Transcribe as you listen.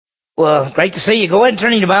Well, great to see you. Go ahead and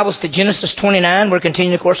turn your Bibles to Genesis 29. We're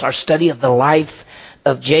continuing, of course, our study of the life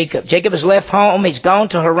of Jacob. Jacob has left home. He's gone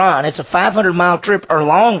to Haran. It's a 500-mile trip or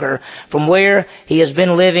longer from where he has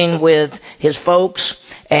been living with his folks.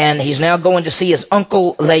 And he's now going to see his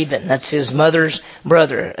uncle Laban. That's his mother's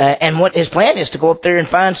brother. And what his plan is to go up there and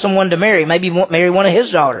find someone to marry. Maybe marry one of his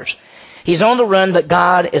daughters. He's on the run, but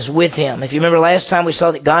God is with him. If you remember last time, we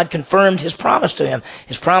saw that God confirmed his promise to him.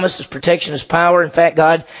 His promise, his protection, his power. In fact,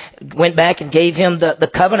 God went back and gave him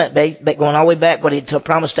the covenant, going all the way back, what he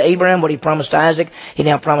promised to Abraham, what he promised to Isaac. He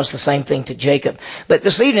now promised the same thing to Jacob. But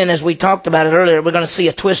this evening, as we talked about it earlier, we're going to see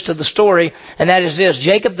a twist to the story, and that is this.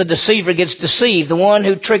 Jacob the deceiver gets deceived. The one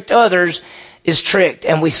who tricked others is tricked,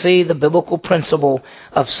 and we see the biblical principle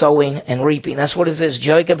of sowing and reaping. That's what it is.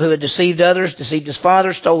 Jacob, who had deceived others, deceived his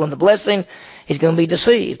father, stolen the blessing, he's going to be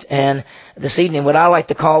deceived. And this evening, what I like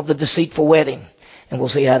to call the deceitful wedding. And we'll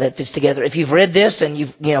see how that fits together. If you've read this and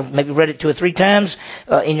you've maybe read it 2 or 3 times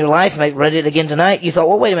in your life, maybe read it again tonight, you thought,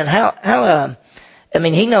 well, wait a minute,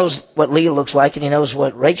 he knows what Leah looks like and he knows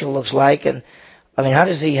what Rachel looks like, and how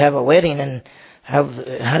does he have a wedding and how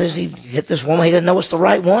does he get this woman? He doesn't know it's the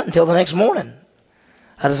right one until the next morning.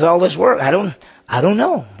 How does all this work? I don't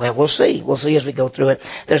know. Well, we'll see. We'll see as we go through it.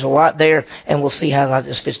 There's a lot there, and we'll see how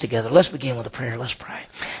this fits together. Let's begin with a prayer. Let's pray.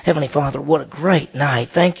 Heavenly Father, what a great night.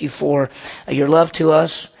 Thank you for your love to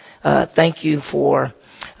us. Thank you for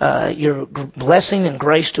your blessing and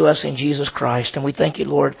grace to us in Jesus Christ. And we thank you,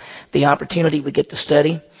 Lord, the opportunity we get to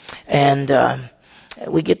study and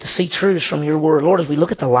we get to see truths from your word. Lord, as we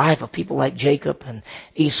look at the life of people like Jacob and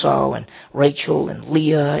Esau and Rachel and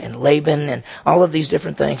Leah and Laban and all of these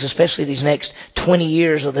different things, especially these next 20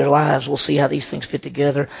 years of their lives, we'll see how these things fit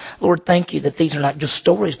together. Lord, thank you that these are not just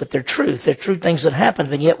stories, but they're truth. They're true things that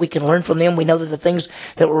happened, and yet we can learn from them. We know that the things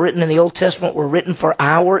that were written in the Old Testament were written for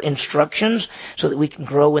our instructions so that we can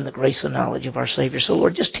grow in the grace and knowledge of our Savior. So,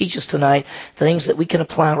 Lord, just teach us tonight things that we can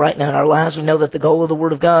apply right now in our lives. We know that the goal of the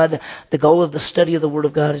Word of God, the goal of the study of the Word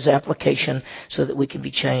of God is application so that we can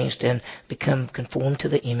be changed and become conformed to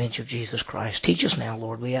the image of Jesus Christ. Teach us now,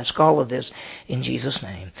 Lord. We ask all of this in Jesus'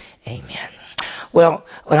 name. Amen. Well,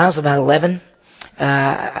 when I was about 11,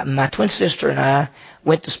 my twin sister and I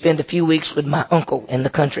went to spend a few weeks with my uncle in the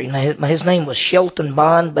country. His name was Shelton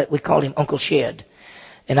Bond, but we called him Uncle Shed.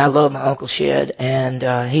 And I love my Uncle Shed,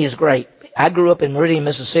 and he is great. I grew up in Meridian,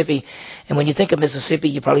 Mississippi, and when you think of Mississippi,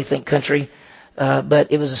 you probably think country.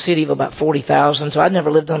 But it was a city of about 40,000, so I'd never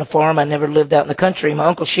lived on a farm. I never lived out in the country. My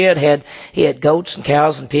Uncle Shed had goats and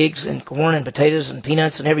cows and pigs and corn and potatoes and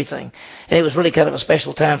peanuts and everything. And it was really kind of a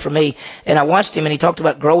special time for me. And I watched him, and he talked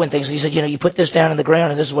about growing things. He said, you put this down in the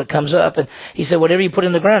ground, and this is what comes up. And he said, whatever you put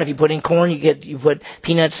in the ground, if you put in corn, you put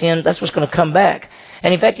peanuts in, that's what's going to come back.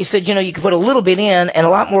 And in fact, he said, you can put a little bit in and a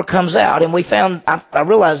lot more comes out. And we found, I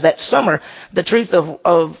realized that summer, the truth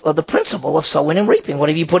of the principle of sowing and reaping.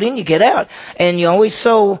 Whatever you put in, you get out. And you always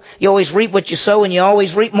reap what you sow, and you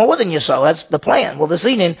always reap more than you sow. That's the plan. Well, this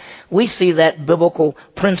evening, we see that biblical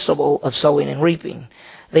principle of sowing and reaping.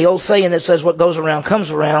 The old saying that says what goes around comes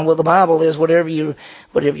around. Well, the Bible is whatever you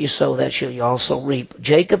sow, that shall you also reap.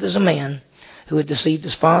 Jacob is a man who had deceived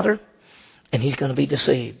his father, and he's going to be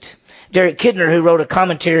deceived. Derek Kidner, who wrote a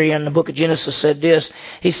commentary on the book of Genesis, said this.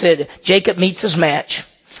 He said, Jacob meets his match,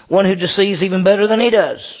 one who deceives even better than he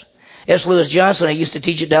does. S. Lewis Johnson, I used to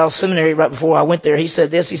teach at Dallas Seminary right before I went there. He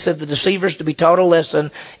said this. He said, the deceiver's to be taught a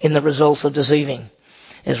lesson in the results of deceiving.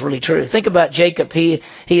 It's really true. Think about Jacob. He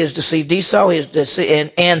has deceived Esau. He has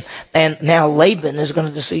deceived, and now Laban is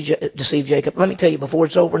going to deceive Jacob. Let me tell you, before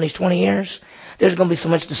it's over in these 20 years, there's going to be so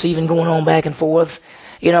much deceiving going on back and forth.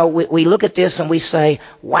 We look at this and we say,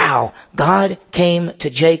 wow, God came to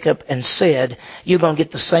Jacob and said, you're going to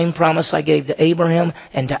get the same promise I gave to Abraham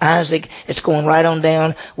and to Isaac. It's going right on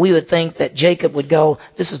down. We would think that Jacob would go,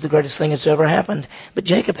 this is the greatest thing that's ever happened. But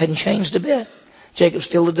Jacob hadn't changed a bit. Jacob's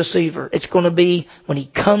still a deceiver. It's going to be when he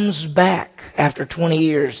comes back after 20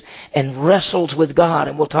 years and wrestles with God,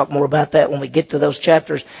 and we'll talk more about that when we get to those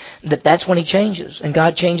chapters, that's when he changes. And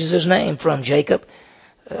God changes his name from Jacob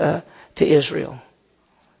to Israel.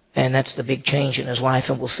 And that's the big change in his life,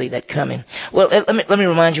 and we'll see that coming. Well, let me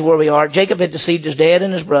remind you where we are. Jacob had deceived his dad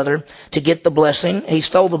and his brother to get the blessing. He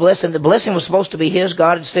stole the blessing. The blessing was supposed to be his.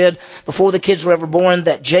 God had said before the kids were ever born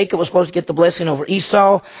that Jacob was supposed to get the blessing over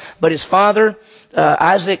Esau, but his father,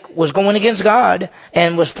 Isaac, was going against God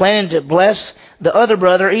and was planning to bless the other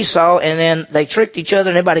brother, Esau, and then they tricked each other,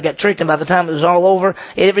 and everybody got tricked, and by the time it was all over,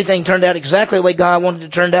 everything turned out exactly the way God wanted it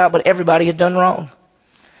to turn out, but everybody had done wrong.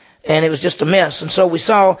 And it was just a mess. And so we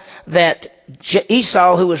saw that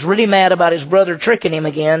Esau, who was really mad about his brother tricking him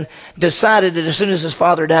again, decided that as soon as his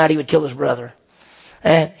father died, he would kill his brother.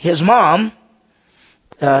 And his mom,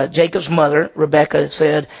 Jacob's mother, Rebecca,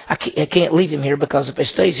 said, I can't leave him here because if he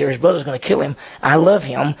stays here, his brother's going to kill him. I love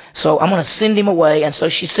him, so I'm going to send him away. And so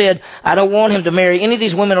she said, I don't want him to marry any of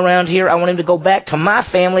these women around here. I want him to go back to my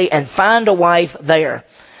family and find a wife there.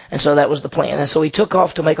 And so that was the plan. And so he took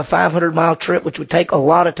off to make a 500-mile trip, which would take a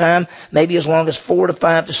lot of time, maybe as long as 4 to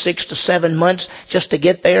 5 to 6 to 7 months just to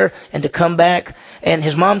get there and to come back. And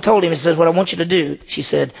his mom told him, he says, what I want you to do, she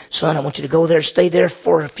said, son, I want you to go there, stay there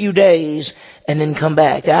for a few days, and then come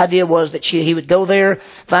back. The idea was that he would go there,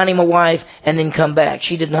 find him a wife, and then come back.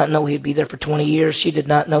 She did not know he'd be there for 20 years. She did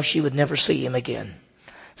not know she would never see him again.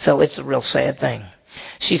 So it's a real sad thing.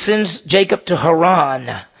 She sends Jacob to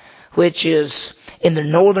Haran, which is in the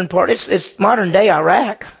northern part. It's modern day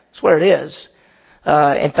Iraq. That's where it is.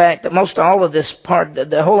 In fact, most all of this part,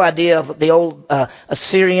 the whole idea of the old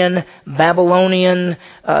Assyrian, Babylonian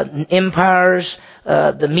empires,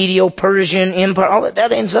 the Medo-Persian empire, all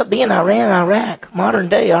that ends up being Iran, Iraq, modern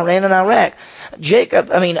day Iran and Iraq.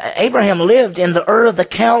 Abraham lived in the Ur of the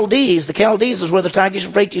Chaldees. The Chaldees is where the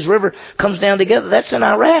Tigris-Euphrates River comes down together. That's in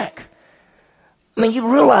Iraq. I mean,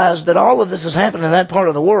 you realize that all of this is happening in that part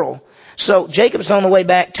of the world. So Jacob's on the way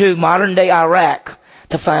back to modern day Iraq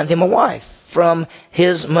to find him a wife from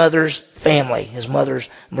his mother's family, his mother's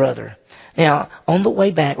brother. Now, on the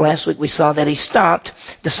way back, last week we saw that he stopped,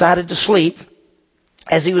 decided to sleep.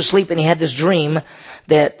 As he was sleeping, he had this dream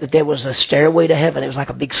that there was a stairway to heaven. It was like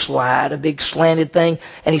a big slide, a big slanted thing.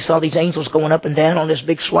 And he saw these angels going up and down on this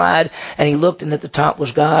big slide. And he looked, and at the top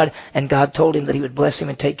was God. And God told him that he would bless him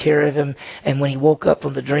and take care of him. And when he woke up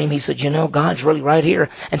from the dream, he said, God's really right here.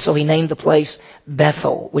 And so he named the place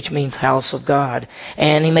Bethel, which means house of God.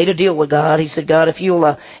 And he made a deal with God. He said, God, if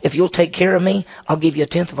you'll take care of me, I'll give you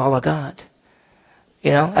 1/10 of all I got.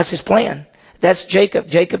 That's his plan. That's Jacob.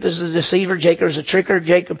 Jacob is the deceiver. Jacob is a tricker.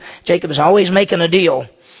 Jacob is always making a deal.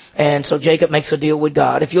 And so Jacob makes a deal with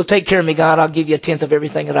God. If you'll take care of me, God, I'll give you 1/10 of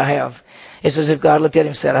everything that I have. It's as if God looked at him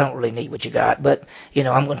and said, I don't really need what you got, but,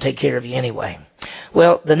 I'm going to take care of you anyway.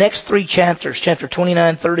 Well, the next 3 chapters, chapter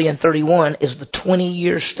 29, 30, and 31, is the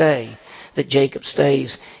 20-year stay that Jacob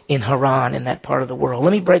stays in Haran, in that part of the world.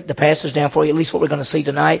 Let me break the passage down for you, at least what we're going to see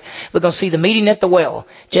tonight. We're going to see the meeting at the well.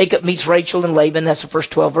 Jacob meets Rachel and Laban. That's the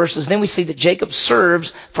first 12 verses. Then we see that Jacob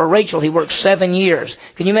serves for Rachel. He works 7 years.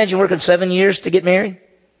 Can you imagine working 7 years to get married?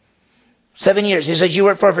 7 years. He says you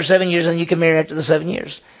work for her for 7 years and you can marry after the 7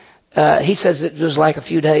 years. He says it was like a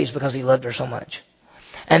few days because he loved her so much.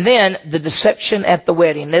 And then the deception at the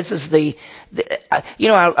wedding. This is if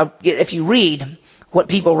you read what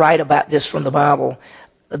people write about this from the Bible,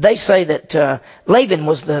 they say that Laban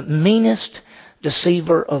was the meanest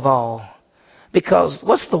deceiver of all. Because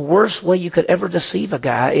what's the worst way you could ever deceive a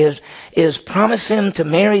guy is promise him to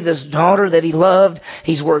marry this daughter that he loved.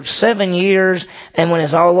 He's worked 7 years, and when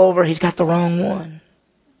it's all over, he's got the wrong one.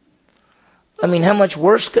 I mean, how much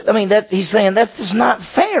worse he's saying that's just not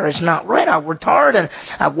fair. It's not right. I worked hard and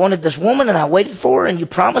I wanted this woman and I waited for her and you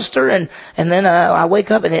promised her and then I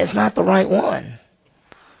wake up and it's not the right one.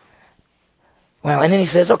 Well, and then he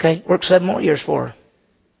says, okay, work 7 more years for her.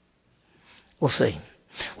 We'll see.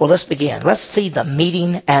 Well, let's begin. Let's see the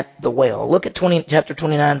meeting at the well. Look at chapter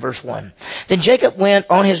 29, verse 1. Then Jacob went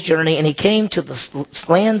on his journey, and he came to the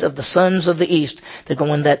land of the sons of the east. They're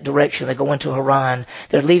going that direction. They're going to Haran.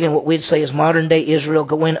 They're leaving what we'd say is modern-day Israel,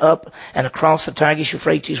 going up and across the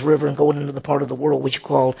Tigris-Euphrates River and going into the part of the world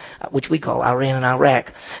which we call Iran and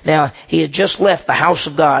Iraq. Now, he had just left the house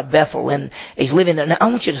of God, Bethel, and he's living there. Now, I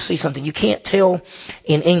want you to see something. You can't tell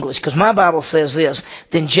in English, because my Bible says this.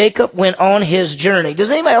 Then Jacob went on his journey. Does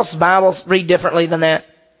anybody else's Bible read differently than that?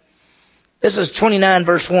 This is 29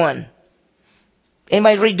 verse 1.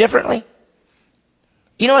 Anybody read differently?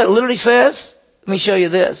 You know what it literally says? Let me show you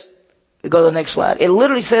this. Go to the next slide. It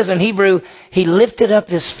literally says in Hebrew, he lifted up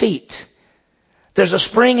his feet. There's a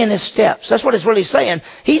spring in his steps. That's what it's really saying.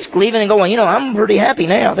 He's leaving and going, I'm pretty happy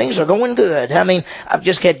now. Things are going good. I mean, I've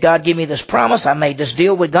just had God give me this promise. I made this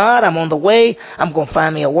deal with God. I'm on the way. I'm going to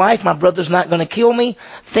find me a wife. My brother's not going to kill me.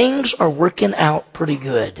 Things are working out pretty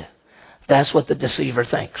good. That's what the deceiver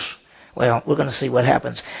thinks. Well, we're going to see what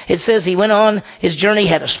happens. It says he went on his journey,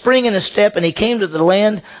 had a spring in his step, and he came to the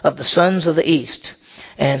land of the sons of the east.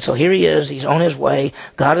 And so here he is. He's on his way.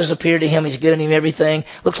 God has appeared to him. He's given him everything.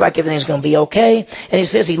 Looks like everything's going to be okay. And he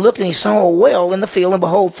says he looked and he saw a well in the field, and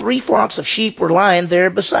behold, 3 flocks of sheep were lying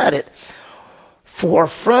there beside it. For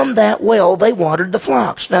from that well they watered the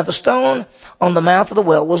flocks. Now the stone on the mouth of the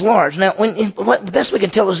well was large. Now, what the best we can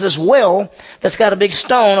tell is this well that's got a big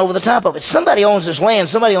stone over the top of it. Somebody owns this land.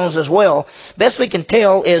 Somebody owns this well. Best we can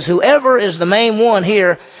tell is whoever is the main one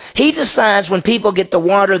here, he decides when people get to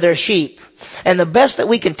water their sheep. And the best that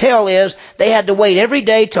we can tell is they had to wait every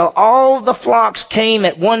day till all the flocks came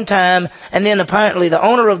at one time, and then apparently the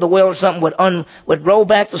owner of the well or something would roll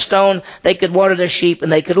back the stone. They could water their sheep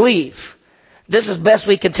and they could leave. This is best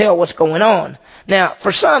we can tell what's going on. Now,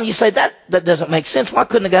 for some, you say that doesn't make sense. Why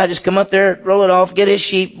couldn't the guy just come up there, roll it off, get his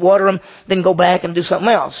sheep, water them, then go back and do something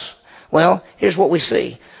else? Well, here's what we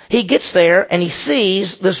see. He gets there and he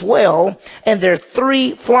sees this well, and there are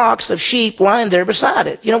 3 flocks of sheep lying there beside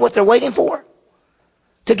it. You know what they're waiting for?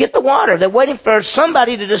 To get the water. They're waiting for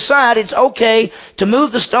somebody to decide it's okay to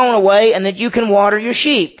move the stone away and that you can water your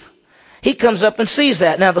sheep. He comes up and sees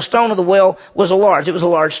that. Now, the stone of the well was a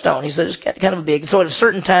large stone. He said it's kind of a big. So at a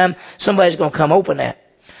certain time, somebody's going to come open that.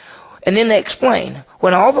 And then they explain,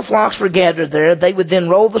 when all the flocks were gathered there, they would then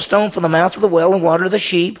roll the stone from the mouth of the well and water the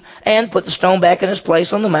sheep and put the stone back in its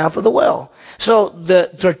place on the mouth of the well. So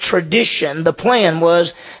the tradition, the plan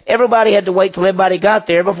was everybody had to wait till everybody got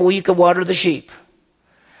there before you could water the sheep.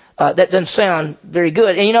 That doesn't sound very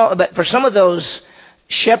good. And but for some of those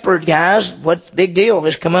shepherd guys, what big deal?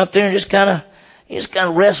 Just come up there and just kind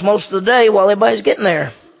of rest most of the day while everybody's getting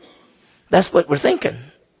there. That's what we're thinking.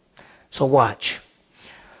 So watch.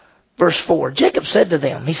 Verse 4, Jacob said to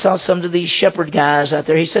them, he saw some of these shepherd guys out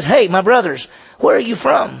there. He said, hey, my brothers, where are you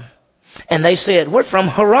from? And they said, we're from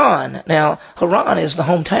Haran. Now, Haran is the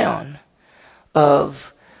hometown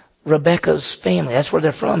of Rebekah's family. That's where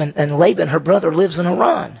they're from. And Laban, her brother, lives in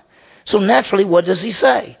Haran. So naturally, what does he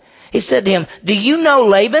say? He said to him, do you know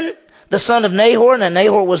Laban, the son of Nahor? And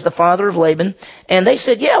Nahor was the father of Laban. And they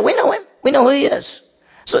said, yeah, we know him. We know who he is.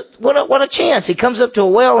 So what a chance. He comes up to a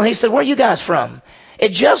well and he said, where are you guys from?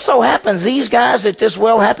 It just so happens these guys at this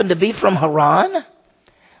well happen to be from Haran.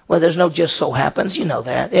 Well, there's no just so happens. You know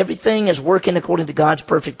that. Everything is working according to God's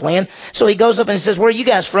perfect plan. So he goes up and he says, where are you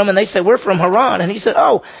guys from? And they say, we're from Haran. And he said,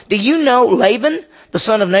 oh, do you know Laban, the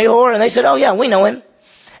son of Nahor? And they said, oh, yeah, we know him.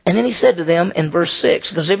 And then he said to them in verse 6,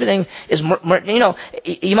 because everything is,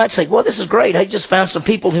 you might say, well, this is great. I just found some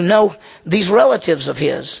people who know these relatives of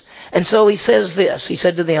his. And so he says this. He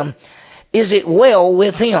said to them, is it well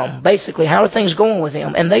with him? Basically, how are things going with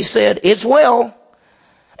him? And they said, it's well.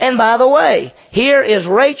 And by the way, here is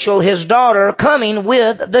Rachel, his daughter, coming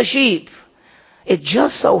with the sheep. It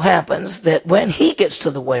just so happens that when he gets to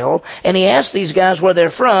the well and he asks these guys where they're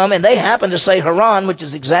from, and they happen to say Haran, which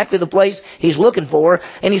is exactly the place he's looking for,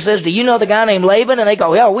 and he says, do you know the guy named Laban? And they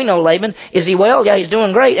go, yeah, we know Laban. Is he well? Yeah, he's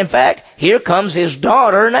doing great. In fact, here comes his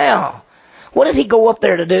daughter now. What did he go up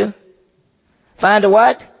there to do? Find a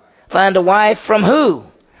what? Find a wife from who?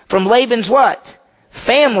 From Laban's what?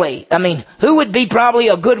 Family. I mean, who would be probably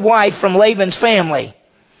a good wife from Laban's family?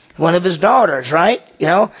 One of his daughters, right?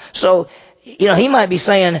 So, he might be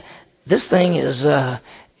saying, this thing is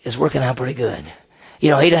working out pretty good. He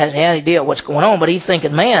doesn't have any idea what's going on, but he's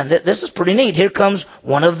thinking, man, this is pretty neat. Here comes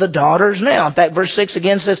one of the daughters now. In fact, verse 6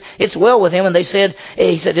 again says, it's well with him. And he said,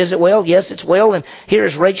 is it well? Yes, it's well. And here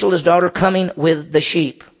is Rachel, his daughter, coming with the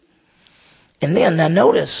sheep. And then, now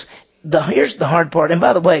notice, here's the hard part. And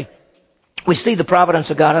by the way, we see the providence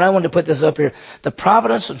of God. And I wanted to put this up here. The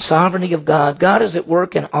providence and sovereignty of God. God is at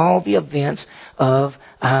work in all the events of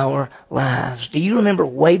our lives. Do you remember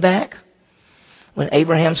way back when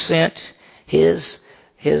Abraham sent his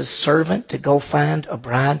servant to go find a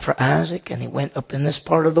bride for Isaac? And he went up in this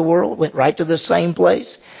part of the world, went right to the same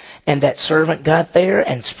place. And that servant got there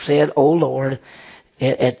and said, oh Lord,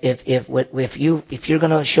 if you're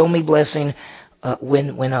going to show me blessing,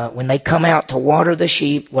 when they come out to water the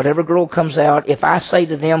sheep, whatever girl comes out, if I say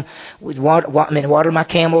to them, water my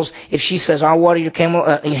camels, if she says, I'll water your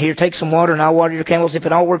camel, here, take some water and I'll water your camels, if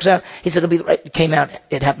it all works out, he said, it came out,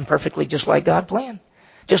 it happened perfectly just like God planned.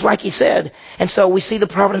 Just like he said. And so we see the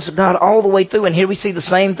providence of God all the way through. And here we see the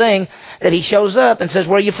same thing, that he shows up and says,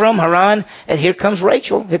 where are you from, Haran? And here comes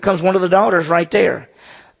Rachel. Here comes one of the daughters right there.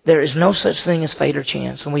 There is no such thing as fate or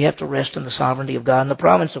chance, and we have to rest in the sovereignty of God and the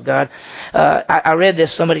providence of God. I read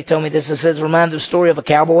this. Somebody told me this. It says, reminds the story of a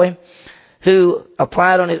cowboy who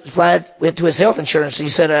went to his health insurance. He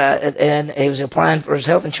said, and he was applying for his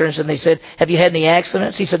health insurance, and they said, have you had any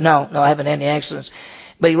accidents? He said, no, I haven't had any accidents.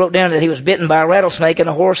 But he wrote down that he was bitten by a rattlesnake and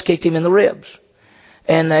a horse kicked him in the ribs.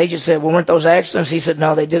 And the agent said, well, weren't those accidents? He said,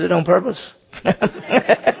 no, they did it on purpose.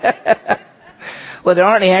 Well, there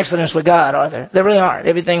aren't any accidents with God, are there? There really aren't.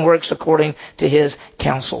 Everything works according to His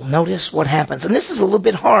counsel. Notice what happens. And this is a little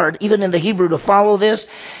bit hard, even in the Hebrew, to follow this.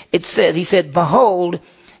 It said, He said, behold,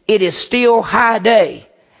 it is still high day.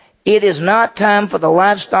 It is not time for the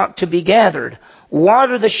livestock to be gathered.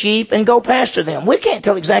 Water the sheep and go pasture them. We can't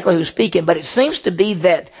tell exactly who's speaking, but it seems to be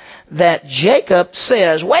that Jacob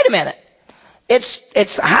says, wait a minute.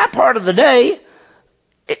 It's a high part of the day.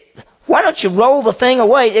 Why don't you roll the thing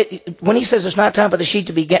away? When he says it's not time for the sheep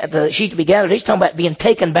to be gathered, he's talking about being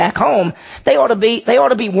taken back home. They ought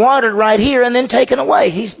to be watered right here and then taken away.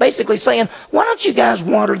 He's basically saying, why don't you guys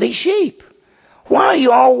water these sheep? Why are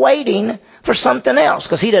you all waiting for something else?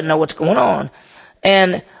 Because he doesn't know what's going on.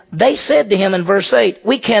 And they said to him in verse 8,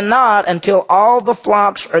 we cannot until all the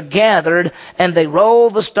flocks are gathered and they roll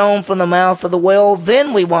the stone from the mouth of the well,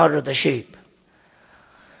 then we water the sheep.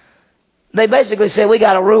 They basically said, we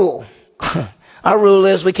got a rule. Our rule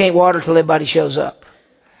is we can't water till everybody shows up.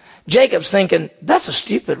 Jacob's thinking, that's a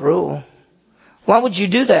stupid rule. Why would you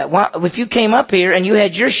do that? Why, if you came up here and you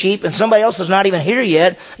had your sheep and somebody else is not even here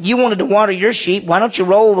yet, you wanted to water your sheep, why don't you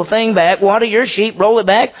roll the thing back, water your sheep, roll it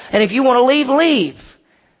back, and if you want to leave, leave.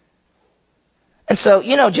 And so,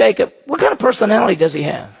 Jacob, what kind of personality does he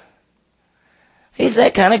have? He's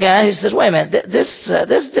that kind of guy who says, wait a minute, this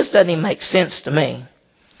doesn't even make sense to me.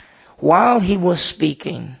 While he was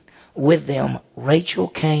speaking with them, Rachel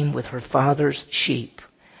came with her father's sheep,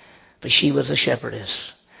 for she was a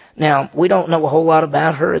shepherdess. Now, we don't know a whole lot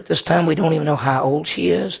about her at this time. We don't even know how old she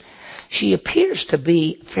is. She appears to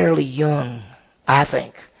be fairly young, I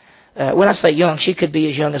think. When I say young, she could be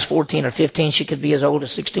as young as 14 or 15. She could be as old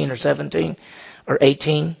as 16 or 17 or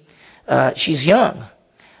 18. She's young.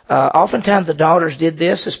 Oftentimes the daughters did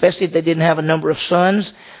this, especially if they didn't have a number of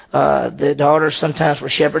sons. The daughters sometimes were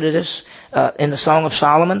shepherdesses. In the Song of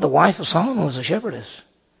Solomon, the wife of Solomon was a shepherdess.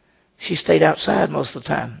 She stayed outside most of the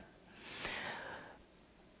time.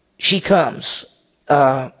 She comes.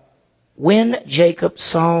 When Jacob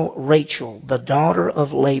saw Rachel, the daughter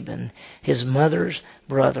of Laban, his mother's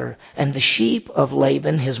brother, and the sheep of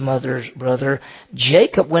Laban, his mother's brother,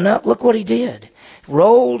 Jacob went up. Look what he did.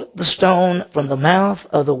 Rolled the stone from the mouth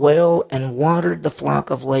of the well and watered the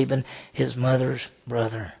flock of Laban, his mother's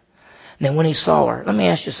brother. And then when he saw her, let me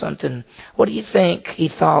ask you something. What do you think he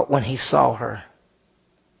thought when he saw her?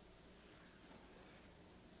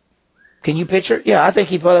 Can you picture? Yeah, I think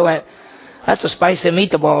he probably went, that's a spicy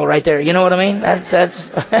meatball right there. You know what I mean?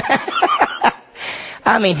 That's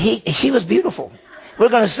I mean, she was beautiful. We're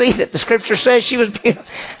going to see that the scripture says she was beautiful.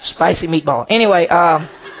 Spicy meatball. Anyway,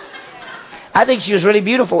 I think she was really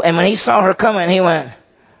beautiful. And when he saw her coming, he went,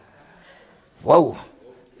 whoa,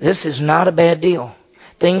 this is not a bad deal.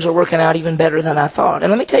 Things are working out even better than I thought.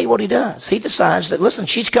 And let me tell you what he does. He decides that, listen,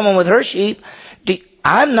 she's coming with her sheep.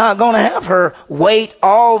 I'm not going to have her wait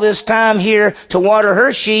all this time here to water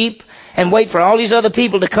her sheep and wait for all these other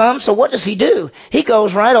people to come. So what does he do? He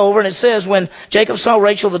goes right over, and it says, when Jacob saw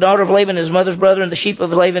Rachel, the daughter of Laban, his mother's brother, and the sheep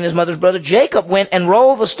of Laban, his mother's brother, Jacob went and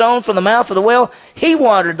rolled the stone from the mouth of the well. He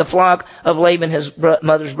watered the flock of Laban, his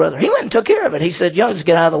mother's brother. He went and took care of it. He said, let's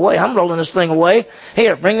get out of the way. I'm rolling this thing away.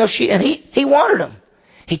 Here, bring those sheep. And he watered them.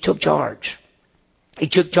 He took charge. He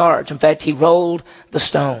took charge. In fact, he rolled the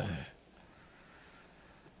stone.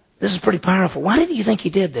 This is pretty powerful. Why did you think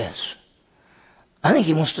he did this? I think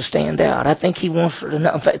he wants to stand out. I think he wants her to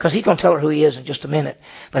know, in fact, because he's going to tell her who he is in just a minute.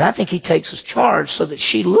 But I think he takes his charge so that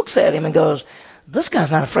she looks at him and goes, this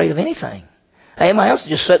guy's not afraid of anything. Everybody else is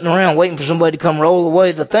just sitting around waiting for somebody to come roll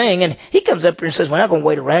away the thing. And he comes up here and says, we're not going to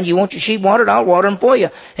wait around. You want your sheep watered? I'll water them for you.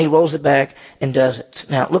 And he rolls it back and does it.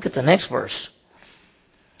 Now, look at the next verse.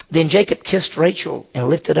 Then Jacob kissed Rachel and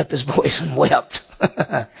lifted up his voice and wept.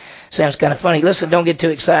 Sounds kind of funny. Listen, don't get too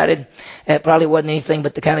excited. It probably wasn't anything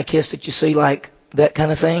but the kind of kiss that you see like that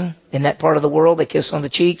kind of thing. In that part of the world, they kiss on the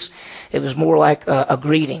cheeks. It was more like a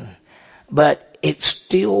greeting. But it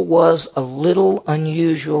still was a little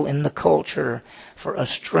unusual in the culture for a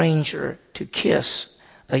stranger to kiss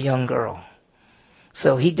a young girl.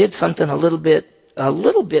 So he did something a little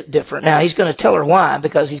bit different. Now, he's going to tell her why,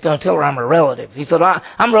 because he's going to tell her I'm a relative. He said,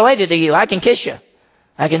 I'm related to you. I can kiss you.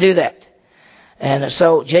 I can do that. And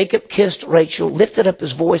so Jacob kissed Rachel, lifted up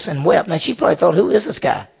his voice, and wept. Now, she probably thought, who is this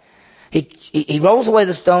guy? He rolls away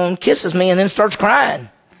the stone, kisses me, and then starts crying.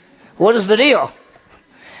 What is the deal?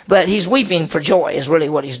 But he's weeping for joy is really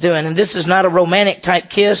what he's doing. And this is not a romantic type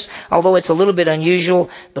kiss, although it's a little bit unusual.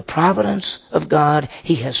 The providence of God,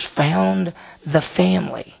 he has found the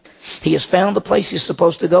family. He has found the place he's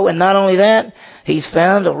supposed to go. And not only that, he's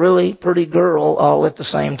found a really pretty girl all at the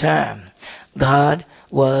same time. God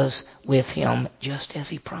was with him just as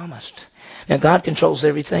he promised. Now, God controls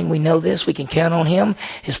everything. We know this. We can count on Him.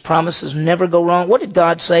 His promises never go wrong. What did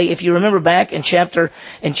God say? If you remember back in chapter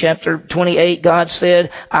 28, God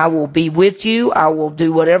said, I will be with you. I will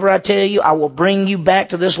do whatever I tell you. I will bring you back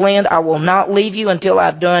to this land. I will not leave you until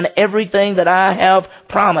I've done everything that I have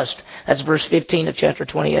promised. That's verse 15 of chapter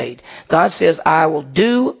 28. God says, I will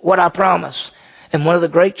do what I promise. And one of the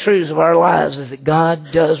great truths of our lives is that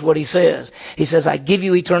God does what He says. He says, I give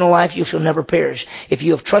you eternal life, you shall never perish. If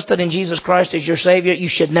you have trusted in Jesus Christ as your Savior, you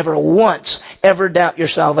should never once ever doubt your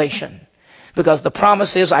salvation. Because the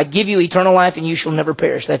promise is, I give you eternal life and you shall never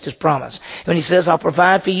perish. That's His promise. When He says, I'll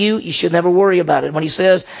provide for you, you should never worry about it. When He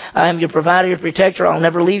says, I am your provider, your protector, I'll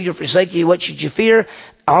never leave you or forsake you, what should you fear?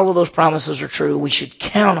 All of those promises are true. We should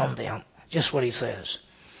count on them. Just what He says.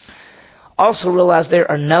 Also realize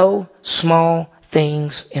there are no small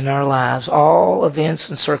things in our lives. All events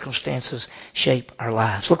and circumstances shape our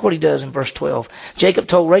lives. Look what he does in verse 12. Jacob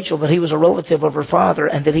told Rachel that he was a relative of her father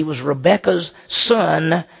and that he was Rebekah's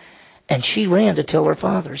son, and she ran to tell her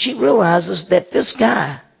father. She realizes that this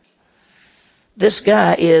guy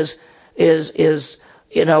is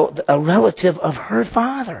a relative of her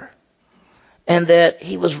father, and that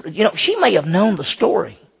he was, she may have known the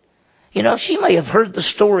story. She may have heard the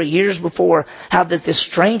story years before, how that this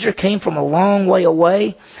stranger came from a long way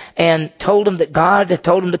away and told him that God had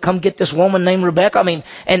told him to come get this woman named Rebekah.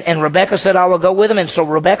 And Rebekah said, I will go with him. And so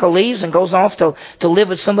Rebekah leaves and goes off to live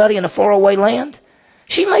with somebody in a faraway land.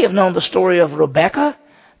 She may have known the story of Rebekah.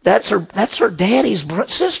 That's her daddy's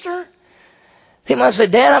sister. He might say,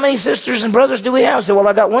 Dad, how many sisters and brothers do we have? I said, well,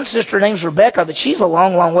 I got one sister named Rebekah, but she's a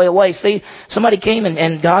long, long way away. See, somebody came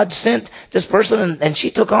and God sent this person and she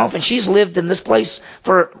took off and she's lived in this place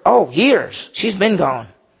for, years. She's been gone.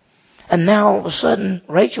 And now all of a sudden,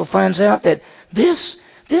 Rachel finds out that this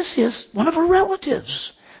is one of her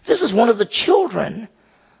relatives. This is one of the children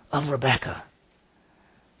of Rebekah.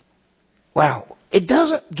 Wow. It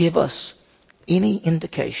doesn't give us any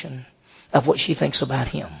indication of what she thinks about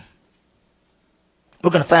him. We're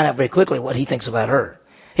going to find out very quickly what he thinks about her.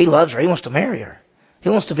 He loves her. He wants to marry her. He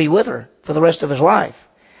wants to be with her for the rest of his life.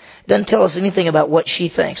 Doesn't tell us anything about what she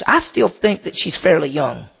thinks. I still think that she's fairly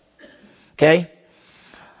young. Okay?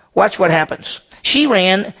 Watch what happens. She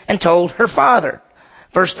ran and told her father.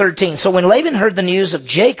 Verse 13. So when Laban heard the news of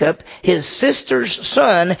Jacob, his sister's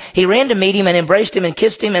son, he ran to meet him and embraced him and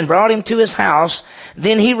kissed him and brought him to his house.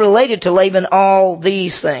 Then he related to Laban all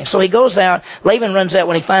these things. So he goes out. Laban runs out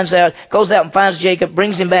when he finds out, goes out and finds Jacob,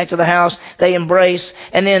 brings him back to the house. They embrace.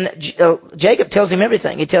 And then Jacob tells him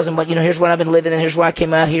everything. He tells him, here's what I've been living and here's why I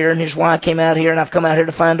came out here and here's why I came out here and I've come out here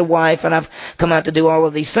to find a wife and I've come out to do all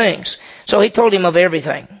of these things. So he told him of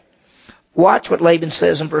everything. Watch what Laban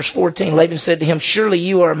says in verse 14. Laban said to him, surely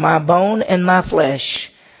you are my bone and my flesh.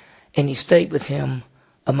 And he stayed with him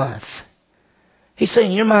a month. He's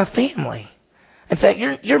saying, you're my family. In fact,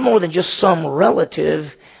 you're more than just some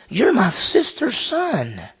relative. You're my sister's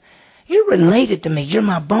son. You're related to me. You're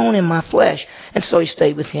my bone and my flesh. And so he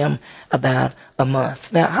stayed with him about a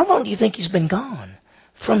month. Now, how long do you think he's been gone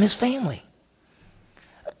from his family?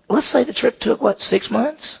 Let's say the trip took, 6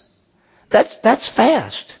 months? That's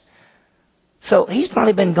fast. So he's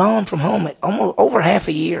probably been gone from home almost over half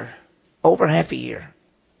a year. Over half a year.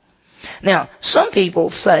 Now, some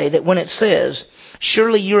people say that when it says,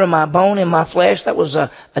 surely you are my bone and my flesh, that was an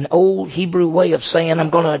old Hebrew way of saying,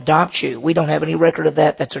 I'm going to adopt you. We don't have any record of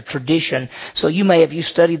that. That's a tradition. So you may, if you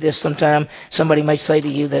studied this sometime, somebody may say to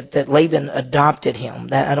you that Laban adopted him.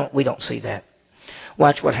 We don't see that.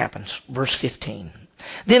 Watch what happens. Verse 15.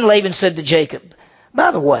 Then Laban said to Jacob,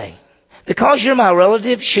 by the way, because you're my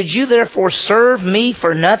relative, should you therefore serve me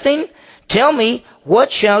for nothing? Tell me,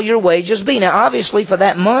 what shall your wages be? Now, obviously, for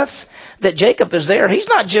that month that Jacob is there, he's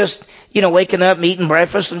not just, waking up, eating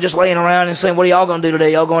breakfast, and just laying around and saying, what are y'all going to do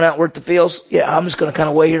today? Y'all going out and work the fields? Yeah, I'm just going to kind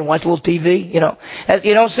of wait here and watch a little TV.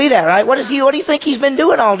 You don't see that, right? What do you think he's been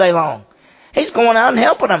doing all day long? He's going out and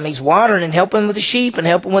helping them. He's watering and helping with the sheep and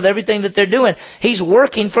helping with everything that they're doing. He's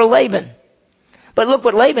working for Laban. But look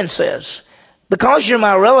what Laban says. Because you're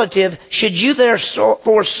my relative, should you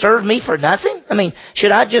therefore serve me for nothing?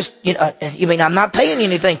 Should I just, I'm not paying you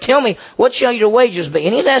anything. Tell me, what shall your wages be?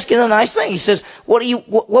 And he's asking a nice thing. He says, what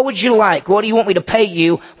would you like? What do you want me to pay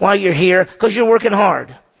you while you're here? Because you're working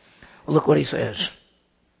hard. Well, look what he says.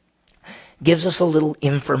 Gives us a little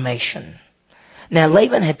information. Now,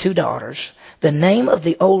 Laban had 2 daughters. The name of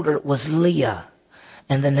the older was Leah,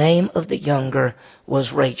 and the name of the younger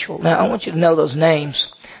was Rachel. Now, I want you to know those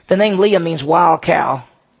names. The name Leah means wild cow.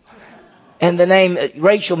 And the name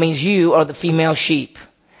Rachel means you are the female sheep.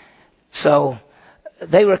 So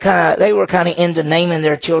they were kind of into naming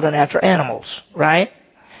their children after animals, right?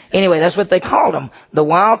 Anyway, that's what they called them, the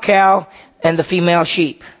wild cow and the female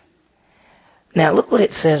sheep. Now, look what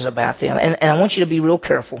it says about them. And I want you to be real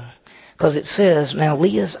careful, because it says, now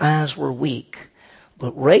Leah's eyes were weak,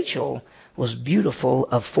 but Rachel was beautiful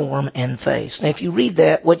of form and face. Now, if you read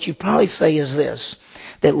that, what you probably say is this,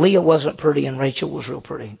 that Leah wasn't pretty and Rachel was real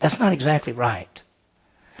pretty. That's not exactly right.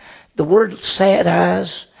 The word sad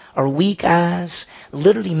eyes or weak eyes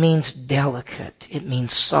literally means delicate. It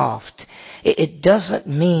means soft. It doesn't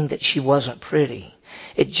mean that she wasn't pretty.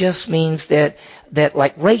 It just means that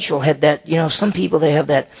like Rachel had that, some people, they have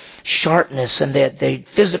that sharpness and that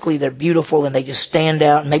they're beautiful and they just stand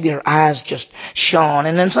out and maybe her eyes just shone.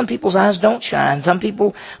 And then some people's eyes don't shine. Some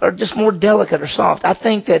people are just more delicate or soft. I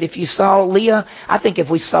think that if you saw Leah, I think if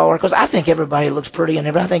we saw her, because I think everybody looks pretty and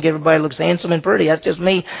I think everybody looks handsome and pretty. That's just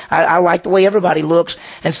me. I like the way everybody looks.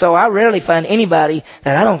 And so I rarely find anybody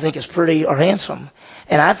that I don't think is pretty or handsome.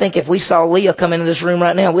 And I think if we saw Leah come into this room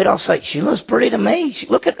right now, we'd all say, she looks pretty to me.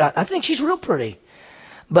 I think she's real pretty.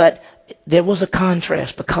 But there was a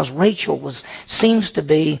contrast, because Rachel seems to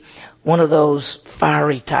be one of those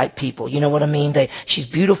fiery type people. You know what I mean? She's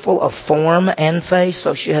beautiful of form and face,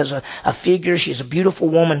 so she has a figure. She's a beautiful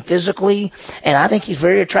woman physically, and I think he's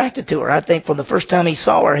very attracted to her. I think from the first time he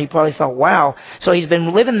saw her, he probably thought, wow. So he's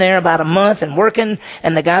been living there about a month and working,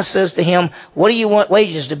 and the guy says to him, what do you want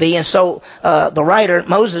wages to be? And so the writer,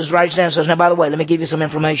 Moses, writes down and says, now, by the way, let me give you some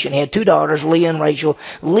information. He had 2 daughters, Leah and Rachel.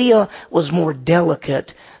 Leah was more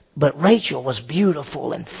delicate, but Rachel was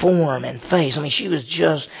beautiful in form and face. I mean, she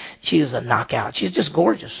was a knockout. She's just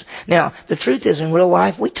gorgeous. Now, the truth is, in real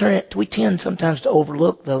life, we tend sometimes to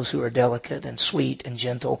overlook those who are delicate and sweet and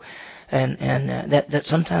gentle. And that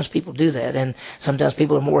sometimes people do that. And sometimes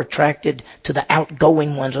people are more attracted to the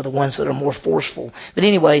outgoing ones or the ones that are more forceful. But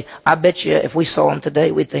anyway, I bet you if we saw them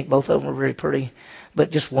today, we'd think both of them were very pretty.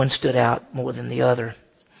 But just one stood out more than the other.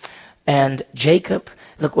 And Jacob,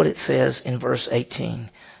 look what it says in verse 18.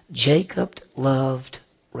 Jacob loved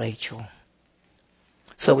Rachel.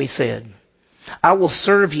 So he said, I will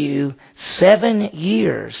serve you 7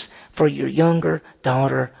 years for your younger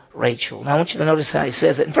daughter, Rachel. Now I want you to notice how he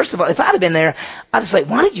says it. And first of all, if I'd have been there, I'd say,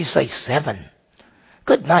 why did you say 7?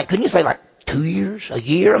 Good night. Couldn't you say like 2 years, a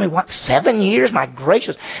year? I mean, what, 7 years? My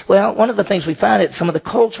gracious. Well, one of the things we find is some of the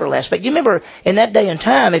cultural aspect. You remember in that day and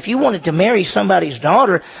time, if you wanted to marry somebody's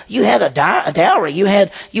daughter, you had a dowry. You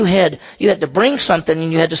had to bring something,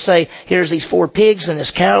 and you had to say, here's these 4 pigs and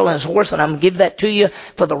this cattle and this horse, and I'm going to give that to you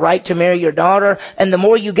for the right to marry your daughter. And the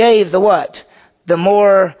more you gave, the what? The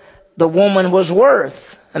more the woman was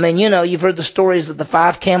worth. I mean, you've heard the stories of the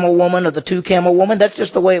 5 camel woman or the 2 camel woman. That's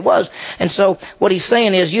just the way it was. And so what he's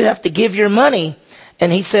saying is you have to give your money.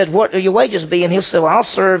 And he said, what will your wages be? And he'll say, well, I'll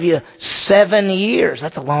serve you 7 years.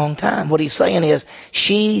 That's a long time. What he's saying is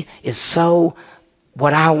she is so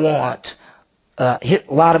what I want. A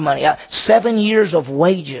lot of money. 7 years of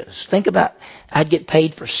wages. Think about, I'd get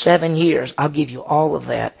paid for 7 years. I'll give you all of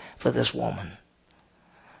that for this woman.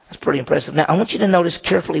 That's pretty impressive. Now, I want you to notice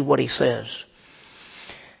carefully what he says.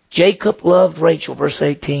 Jacob loved Rachel, verse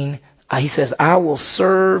 18. He says, I will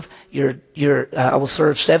serve I will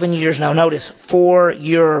serve 7 years. Now notice, for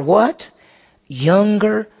your what?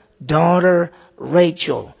 Younger daughter,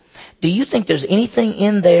 Rachel. Do you think there's anything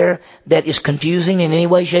in there that is confusing in any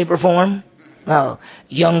way, shape, or form? No.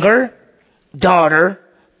 Younger daughter,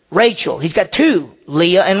 Rachel. He's got 2,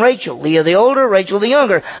 Leah and Rachel. Leah the older, Rachel the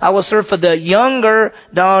younger. I will serve for the younger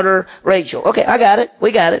daughter, Rachel. Okay, I got it.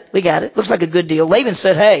 We got it. Looks like a good deal. Laban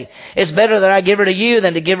said, hey, it's better that I give her to you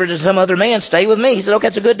than to give her to some other man. Stay with me. He said, okay,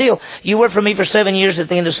 that's a good deal. You work for me for 7 years. At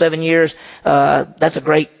the end of 7 years, that's a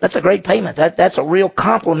great payment. That's a real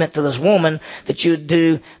compliment to this woman that you would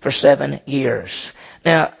do for 7 years.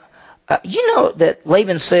 Now, you know that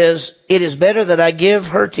Laban says, it is better that I give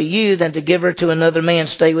her to you than to give her to another man.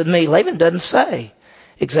 Stay with me. Laban doesn't say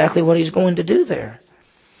exactly what he's going to do there.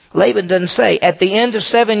 Laban doesn't say, at the end of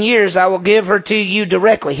 7 years, I will give her to you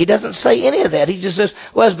directly. He doesn't say any of that. He just says,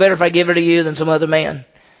 well, it's better if I give her to you than some other man.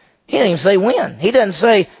 He doesn't even say when. He doesn't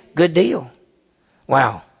say, good deal.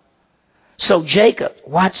 Wow. So Jacob,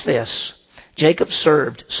 watch this. Jacob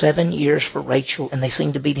served 7 years for Rachel, and they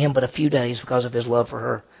seemed to beat him but a few days because of his love for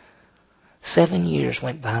her. 7 years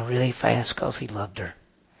went by really fast because he loved her.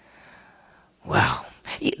 Wow.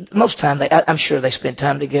 Most time, I'm sure they spent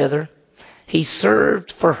time together. He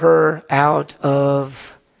served for her out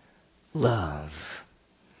of love.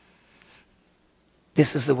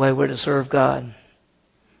 This is the way we're to serve God.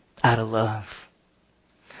 Out of love.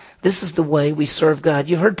 This is the way we serve God.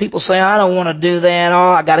 You've heard people say, I don't want to do that. Oh,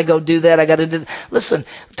 I got to go do that. I got to do that. Listen,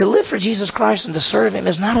 to live for Jesus Christ and to serve Him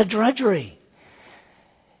is not a drudgery.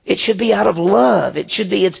 It should be out of love. It should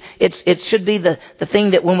be the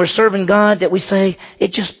thing that when we're serving God that we say,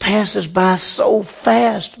 it just passes by so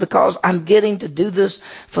fast because I'm getting to do this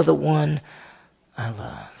for the one I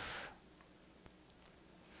love.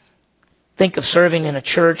 Think of serving in a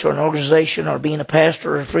church or an organization or being a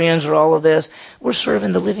pastor or friends or all of this. We're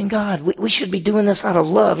serving the living God. We should be doing this out of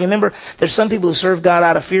love. Remember, there's some people who serve God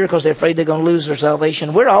out of fear because they're afraid they're going to lose their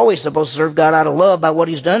salvation. We're always supposed to serve God out of love by what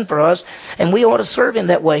He's done for us. And we ought to serve Him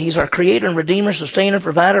that way. He's our creator and redeemer, sustainer,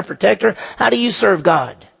 provider, protector. How do you serve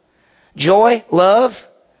God? Joy, love.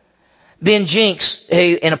 Ben Jinks,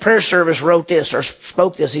 in a prayer service, wrote this or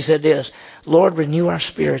spoke this. He said this: Lord, renew our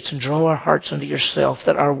spirits and draw our hearts unto yourself,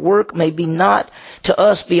 that our work may be not to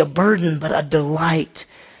us be a burden, but a delight,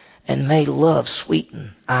 and may love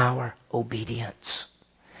sweeten our obedience.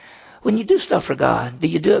 When you do stuff for God, do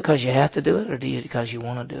you do it because you have to do it, or do you do it because you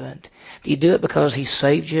want to do it? Do you do it because He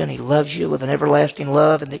saved you and He loves you with an everlasting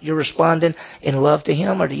love and that you're responding in love to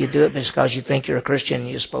Him, or do you do it because you think you're a Christian and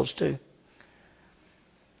you're supposed to?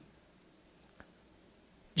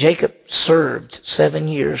 Jacob served 7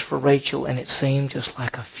 years for Rachel, and it seemed just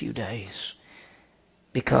like a few days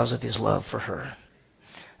because of his love for her.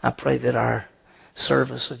 I pray that our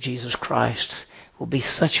service of Jesus Christ will be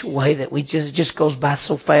such a way that it just goes by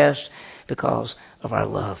so fast because of our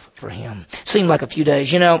love for Him. Seemed like a few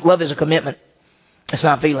days. You know, love is a commitment. It's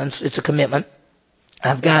not feelings. It's a commitment.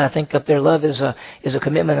 I think up there, love is a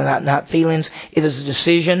commitment and not feelings. It is a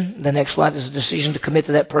decision. The next slide is a decision to commit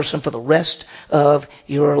to that person for the rest of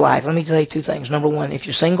your life. Let me tell you two things. Number one, if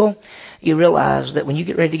you're single, you realize that when you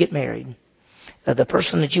get ready to get married, the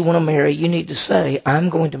person that you want to marry, you need to say, I'm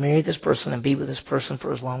going to marry this person and be with this person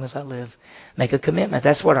for as long as I live. Make a commitment.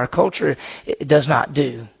 That's what our culture does not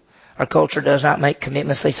do. Our culture does not make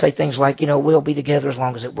commitments. They say things like, we'll be together as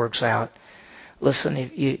long as it works out. Listen,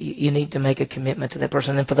 you need to make a commitment to that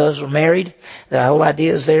person. And for those who are married, the whole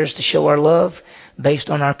idea is there is to show our love based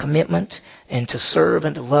on our commitment and to serve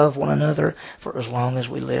and to love one another for as long as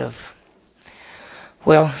we live.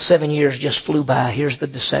 Well, 7 years just flew by. Here's the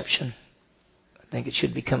deception. I think it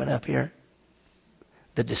should be coming up here.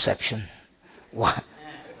 The deception. What?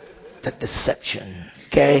 The deception.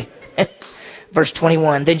 Okay. Verse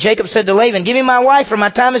 21. Then Jacob said to Laban, give me my wife, for my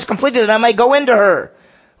time is completed, that I may go into her.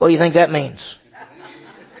 What do you think that means?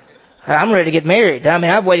 I'm ready to get married.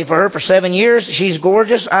 I've waited for her for 7 years. She's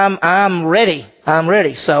gorgeous. I'm ready. I'm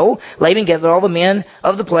ready. So Laban gathered all the men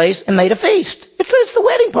of the place and made a feast. It's the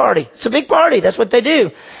wedding party. It's a big party. That's what they do.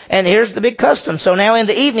 And here's the big custom. So now in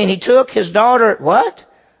the evening he took his daughter, what?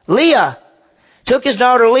 Leah. Took his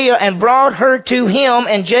daughter Leah and brought her to him,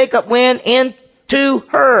 and Jacob went in to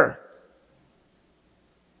her.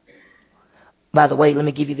 By the way, let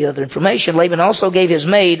me give you the other information. Laban also gave his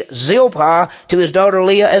maid Zilpah to his daughter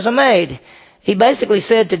Leah as a maid. He basically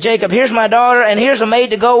said to Jacob, here's my daughter and here's a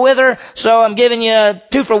maid to go with her. So I'm giving you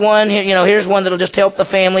 2 for 1. Here's one that'll just help the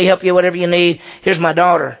family, help you whatever you need. Here's my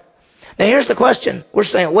daughter. Now here's the question. We're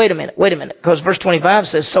saying, wait a minute. Because verse 25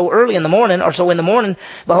 says, so in the morning,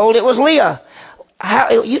 behold, it was Leah.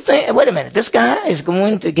 How you think, wait a minute, this guy is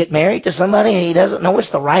going to get married to somebody and he doesn't know it's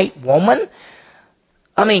the right woman?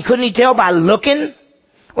 Couldn't he tell by looking?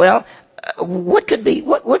 Well, what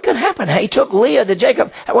could happen? He took Leah to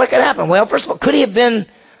Jacob. What could happen? Well, first of all, could he have been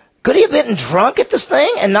drunk at this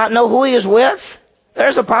thing and not know who he was with?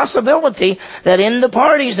 There's a possibility that in the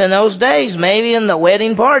parties in those days, maybe in the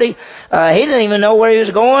wedding party, he didn't even know where he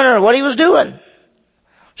was going or what he was doing.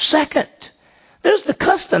 Second, there's the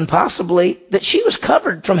custom possibly that she was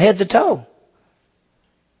covered from head to toe.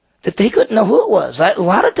 That they couldn't know who it was. A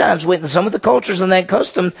lot of times with some of the cultures and that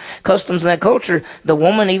customs in that culture, the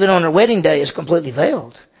woman even on her wedding day is completely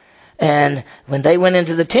veiled. And when they went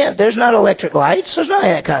into the tent, there's not electric lights. There's not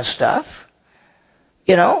any of that kind of stuff.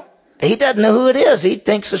 He doesn't know who it is. He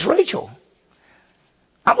thinks it's Rachel.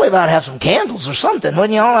 I believe I'd have some candles or something,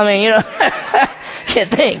 wouldn't y'all? Can't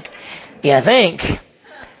think. Yeah, think.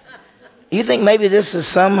 You think maybe this is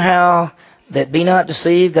somehow that be not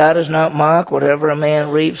deceived, God is not mocked. Whatever a man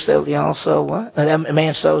reaps, shall he also what? A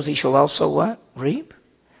man sows, he shall also what? Reap.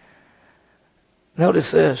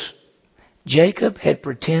 Notice this. Jacob had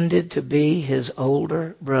pretended to be his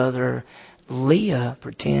older brother. Leah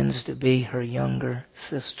pretends to be her younger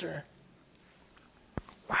sister.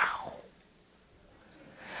 Wow.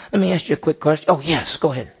 Let me ask you a quick question. Oh, yes,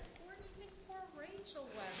 go ahead.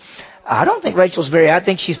 I don't think Rachel's I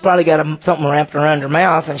think she's probably got something wrapped around her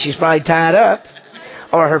mouth and she's probably tied up.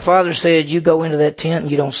 Or her father said, you go into that tent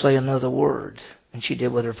and you don't say another word. And she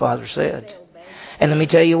did what her father said. And let me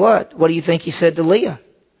tell you what do you think he said to Leah?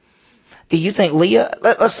 Do you think Leah,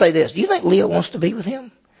 let's say this, do you think Leah wants to be with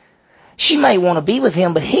him? She may want to be with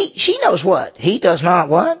him, but she knows what? He does not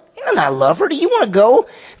what? He does not love her. Do you want to go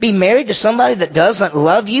be married to somebody that doesn't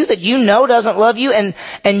love you, that you know doesn't love you, and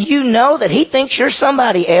you know that he thinks you're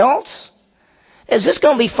somebody else? Is this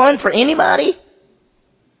going to be fun for anybody?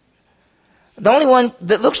 The only one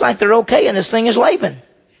that looks like they're okay in this thing is Laban.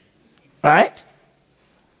 Right?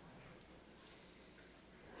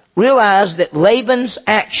 Realize that Laban's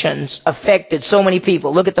actions affected so many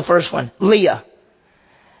people. Look at the first one, Leah.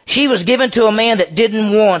 She was given to a man that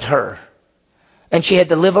didn't want her. And she had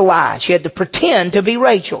to live a lie. She had to pretend to be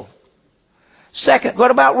Rachel. Second,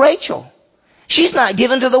 what about Rachel? She's not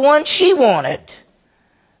given to the one she wanted.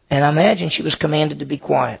 And I imagine she was commanded to be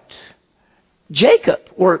quiet. Jacob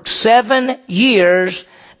worked 7 years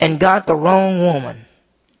and got the wrong woman.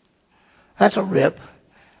 That's a rip,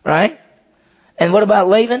 right? And what about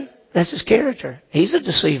Laban? That's his character. He's a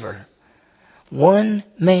deceiver. One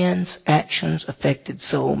man's actions affected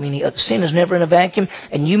so many others. Sin is never in a vacuum.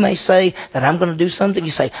 And you may say that I'm going to do something. You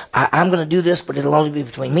say, I'm going to do this, but it'll only be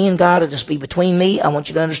between me and God. It'll just be between me. I want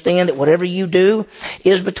you to understand that whatever you do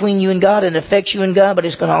is between you and God and affects you and God, but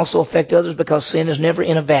it's going to also affect others because sin is never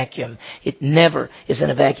in a vacuum. It never is in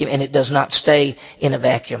a vacuum, and it does not stay in a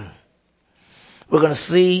vacuum. We're going to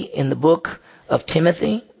see in the book of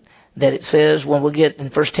Timothy that it says, when we'll get in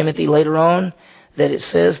 1 Timothy later on, that it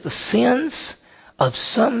says the sins of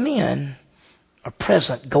some men are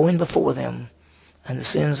present, going before them, and the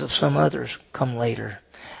sins of some others come later.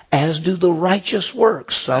 As do the righteous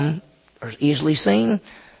works. Some are easily seen,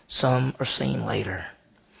 some are seen later.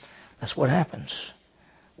 That's what happens.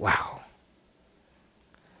 Wow.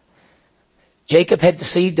 Jacob had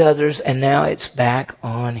deceived others, and now it's back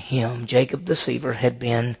on him. Jacob, the deceiver, had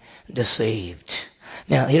been deceived.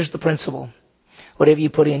 Now, here's the principle. Whatever you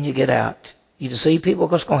put in, you get out. You deceive people,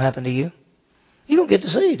 what's going to happen to you? You don't get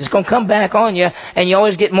deceived. It's going to come back on you, and you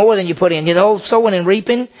always get more than you put in. You know, sowing and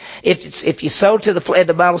reaping. If you sow to the flesh,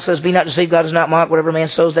 the Bible says, "Be not deceived, God is not mocked. Whatever man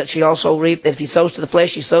sows, that shall also reap." If he sows to the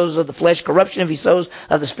flesh, he sows of the flesh corruption. If he sows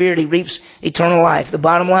of the Spirit, he reaps eternal life. The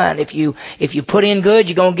bottom line: if you put in good,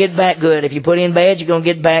 you're going to get back good. If you put in bad, you're going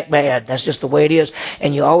to get back bad. That's just the way it is,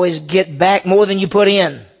 and you always get back more than you put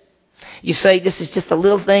in. You say, "This is just a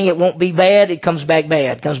little thing; it won't be bad." It comes back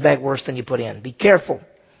bad. It comes back worse than you put in. Be careful.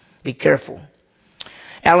 Be careful.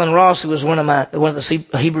 Alan Ross, who was one of the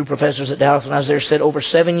Hebrew professors at Dallas when I was there, said over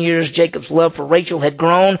 7 years Jacob's love for Rachel had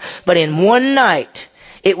grown, but in one night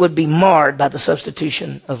it would be marred by the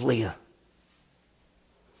substitution of Leah.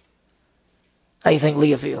 How do you think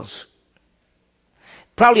Leah feels?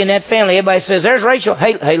 Probably in that family, everybody says, "There's Rachel.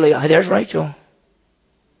 Hey Leah, hey, there's Rachel."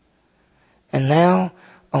 And now,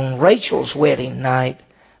 on Rachel's wedding night,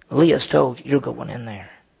 Leah's told, "You're going in there.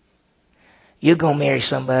 You're going to marry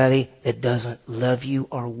somebody that doesn't love you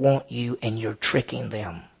or want you, and you're tricking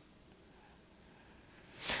them."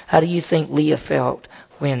 How do you think Leah felt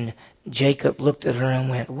when Jacob looked at her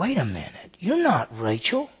and went, "Wait a minute, you're not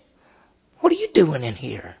Rachel. What are you doing in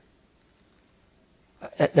here?"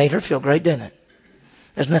 That made her feel great, didn't it?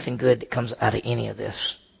 There's nothing good that comes out of any of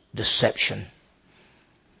this deception.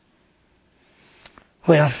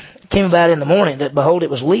 Well, it came about in the morning that, behold, it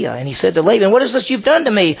was Leah. And he said to Laban, "What is this you've done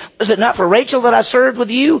to me? Was it not for Rachel that I served with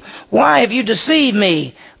you? Why have you deceived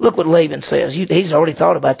me?" Look what Laban says. He's already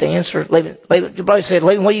thought about the answer. Laban, you probably said,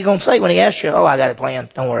 "Laban, what are you going to say when he asks you?" "Oh, I got it planned.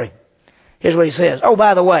 Don't worry." Here's what he says. "Oh,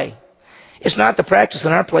 by the way, it's not the practice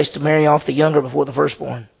in our place to marry off the younger before the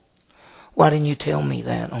firstborn. Why didn't you tell me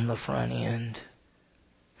that on the front end?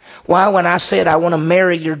 Why, when I said I want to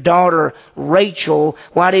marry your daughter Rachel,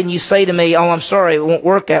 why didn't you say to me, 'Oh, I'm sorry, it won't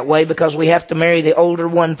work that way because we have to marry the older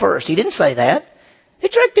one first'?" He didn't say that. He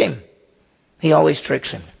tricked him. He always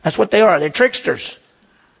tricks him. That's what they are. They're tricksters.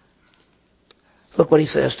 Look what he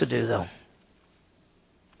says to do, though.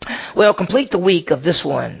 Well, complete the week of this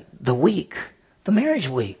one. The marriage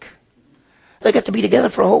week. They got to be together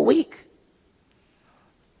for a whole week.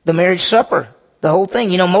 The marriage supper. The whole thing.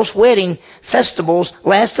 You know, most wedding festivals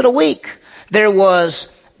lasted a week. There was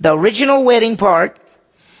the original wedding part.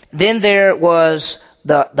 Then there was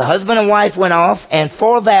the husband and wife went off. And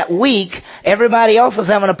for that week, everybody else is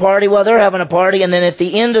having a party while they're having a party. And then at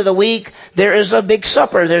the end of the week, there is a big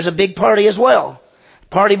supper. There's a big party as well.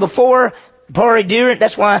 Party before, party during.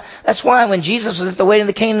 That's why when Jesus was at the wedding in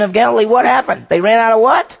the Cana of Galilee, what happened? They ran out of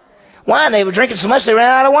what? Wine. They were drinking so much they ran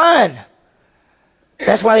out of wine.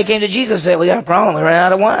 That's why they came to Jesus and said, "We got a problem. We ran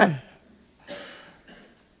out of wine."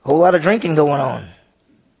 A whole lot of drinking going on.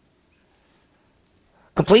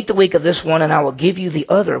 Complete the week of this one, and I will give you the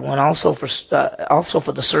other one also for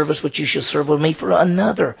the service which you shall serve with me for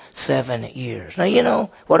another 7 years. Now, you know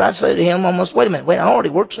what I'd say to him almost, wait a minute, I already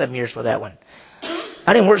worked 7 years for that one.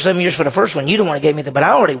 I didn't work 7 years for the first one. You don't want to give me that, but I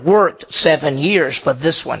already worked 7 years for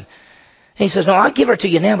this one. And he says, no, I'll give her to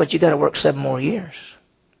you now, but you got to work 7 more years.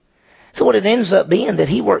 So what it ends up being that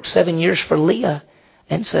he worked 7 years for Leah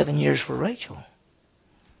and 7 years for Rachel.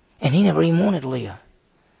 And he never even wanted Leah.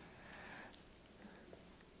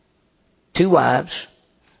 2 wives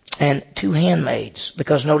and 2 handmaids.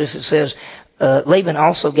 Because notice it says, Laban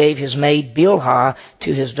also gave his maid Bilhah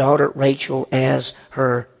to his daughter Rachel as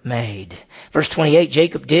her maid. Verse 28,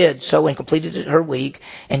 Jacob did so and completed her week,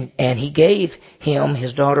 and he gave him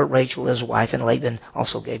his daughter Rachel as wife, and Laban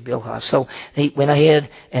also gave Bilhah. So he went ahead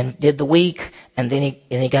and did the week, and then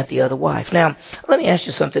he got the other wife. Now, let me ask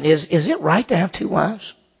you something. Is it right to have 2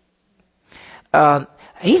 wives?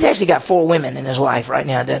 He's actually got 4 women in his life right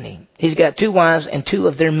now, doesn't he? He's got 2 wives and 2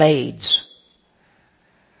 of their maids.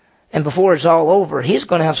 And before it's all over, he's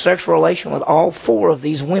going to have sexual relation with all 4 of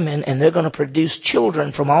these women, and they're going to produce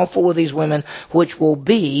children from all 4 of these women, which will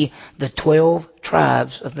be the 12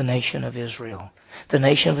 tribes of the nation of Israel. The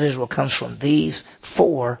nation of Israel comes from these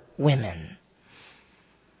 4 women.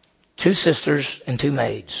 2 sisters and 2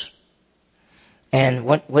 maids. And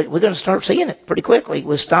we're going to start seeing it pretty quickly.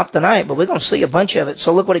 We'll stop tonight, but we're going to see a bunch of it.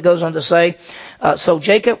 So look what it goes on to say. So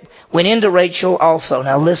Jacob went into Rachel also.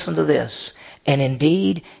 Now listen to this. And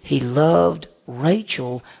indeed, he loved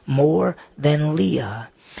Rachel more than Leah.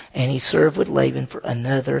 And he served with Laban for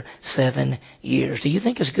another 7 years. Do you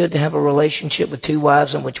think it's good to have a relationship with 2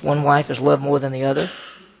 wives in which one wife is loved more than the other?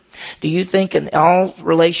 Do you think in all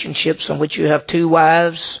relationships in which you have 2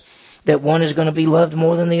 wives that one is going to be loved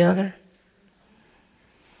more than the other?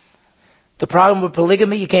 The problem with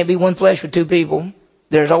polygamy, you can't be one flesh with 2 people.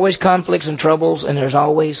 There's always conflicts and troubles, and there's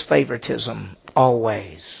always favoritism.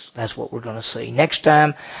 Always. That's what we're going to see. Next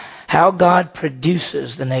time, how God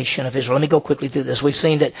produces the nation of Israel. Let me go quickly through this. We've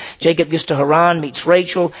seen that Jacob gets to Haran, meets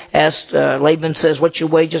Rachel. Laban says, what's your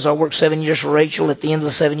wages? I'll work 7 years for Rachel. At the end of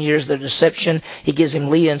the 7 years, the deception. He gives him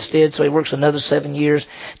Leah instead, so he works another 7 years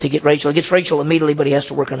to get Rachel. He gets Rachel immediately, but he has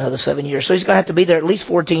to work another 7 years. So he's going to have to be there at least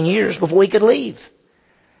 14 years before he could leave.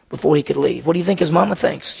 What do you think his mama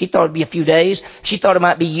thinks? She thought it'd be a few days. She thought it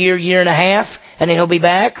might be year and a half, and then he'll be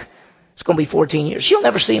back. It's going to be 14 years. She'll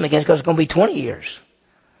never see him again because it's going to be 20 years.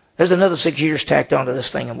 There's another 6 years tacked onto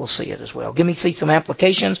this thing, and we'll see it as well. See some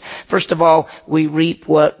applications. First of all, we reap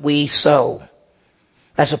what we sow.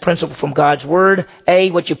 That's a principle from God's Word.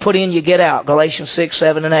 What you put in, you get out. Galatians 6,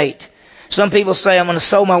 7, and 8. Some people say, I'm going to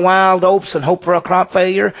sow my wild oats and hope for a crop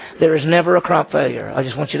failure. There is never a crop failure. I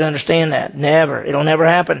just want you to understand that. Never. It'll never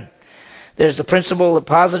happen. There's the principle of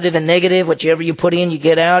positive and negative. Whatever you put in, you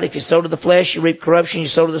get out. If you sow to the flesh, you reap corruption. You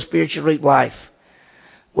sow to the spirit, you reap life.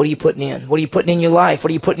 What are you putting in? What are you putting in your life? What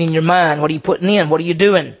are you putting in your mind? What are you putting in? What are you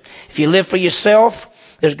doing? If you live for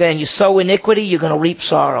yourself, and you sow iniquity, you're going to reap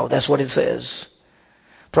sorrow. That's what it says.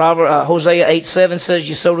 Hosea 8:7 says,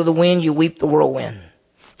 you sow to the wind, you weep the whirlwind.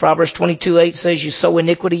 Proverbs 22:8 says, you sow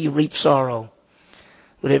iniquity, you reap sorrow.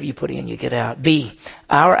 Whatever you put in, you get out. B,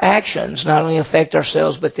 our actions not only affect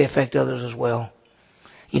ourselves, but they affect others as well.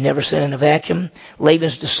 You never sin in a vacuum.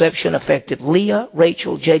 Laban's deception affected Leah,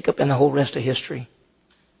 Rachel, Jacob, and the whole rest of history.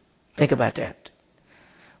 Think about that.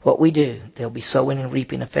 What we do, there'll be sowing and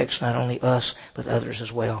reaping affects not only us, but others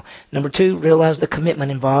as well. Number 2, realize the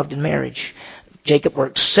commitment involved in marriage. Jacob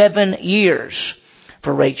worked 7 years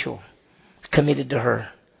for Rachel, committed to her.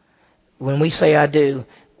 When we say I do,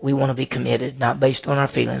 we want to be committed, not based on our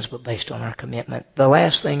feelings, but based on our commitment. The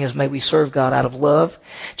last thing is, may we serve God out of love.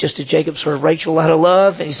 Just as Jacob served Rachel out of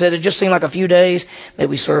love, and he said it just seemed like a few days, may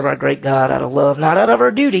we serve our great God out of love, not out of our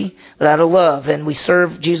duty, but out of love. And we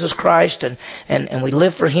serve Jesus Christ, and we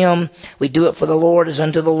live for Him. We do it for the Lord as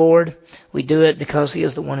unto the Lord. We do it because He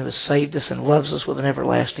is the one who has saved us and loves us with an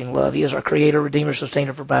everlasting love. He is our Creator, Redeemer,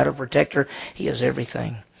 Sustainer, Provider, Protector. He is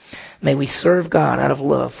everything. May we serve God out of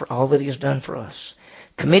love for all that He has done for us.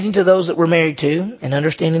 Committing to those that we're married to and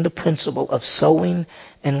understanding the principle of sowing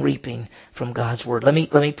and reaping from God's Word. Let me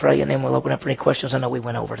pray, and then we'll open up for any questions. I know we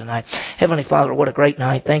went over tonight. Heavenly Father, what a great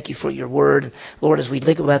night. Thank you for your Word. Lord, as we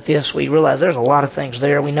think about this, we realize there's a lot of things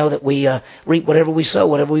there. We know that we reap whatever we sow.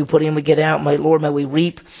 Whatever we put in, we get out. Lord, may we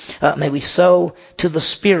reap. May we sow to the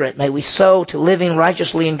Spirit. May we sow to living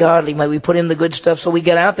righteously and godly. May we put in the good stuff so we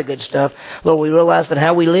get out the good stuff. Lord, we realize that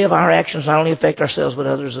how we live, our actions not only affect ourselves but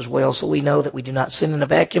others as well. So we know that we do not sin in a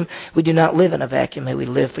vacuum. We do not live in a vacuum. May we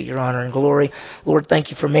live for your honor and glory. Lord,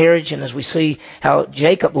 thank you for marriage. And as we see how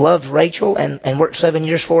Jacob loved Rachel and worked 7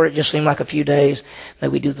 years for it. It just seemed like a few days. May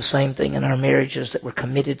we do the same thing in our marriages, that we're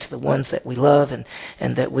committed to the ones that we love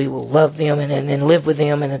and that we will love them and live with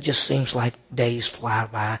them. And it just seems like days fly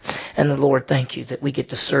by. And the Lord, thank you that we get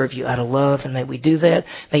to serve you out of love. And may we do that.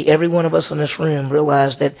 May every one of us in this room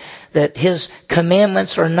realize that His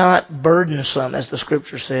commandments are not burdensome, as the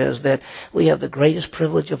Scripture says, that we have the greatest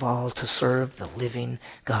privilege of all to serve the living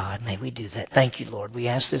God. May we do that. Thank you, Lord. We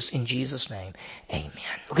ask this in Jesus' name. Amen.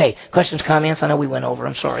 Okay, questions, comments? I know we went over.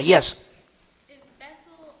 I'm sorry. Yes? Is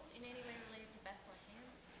Bethel in any way related to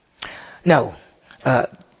Bethlehem? No.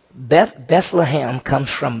 Bethlehem comes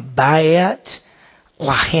from Bayat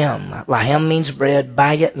Lahem. Lahem means bread.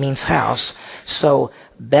 Bayat means house. So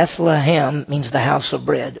Bethlehem means the house of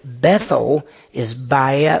bread. Bethel is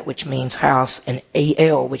Bayat, which means house, and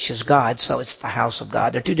El, which is God. So it's the house of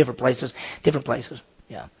God. They're two different places.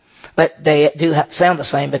 Yeah. But they do sound the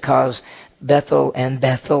same, because Bethel and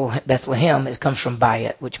Bethlehem, it comes from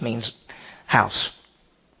Bayat, which means house.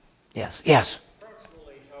 Yes.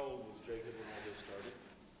 Approximately how old was Jacob when all this started?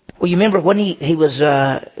 Well, you remember when he was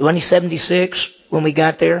 76 when we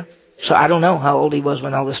got there? So I don't know how old he was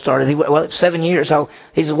when all this started. It's 7 years. So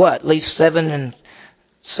he's what? At least 7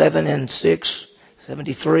 and 6,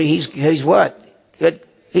 73. He's what? Good.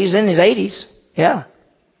 He's in his 80s. Yeah.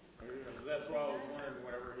 Because that's why I was wondering,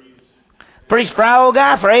 whenever he's Pretty spry old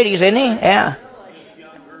guy for 80s, isn't he? Yeah. this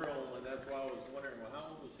young girl, and that's why I was wondering, well, how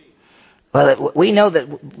old was he? Well, we know that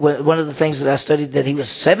one of the things that I studied, that he was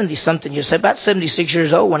 70-something, you said about 76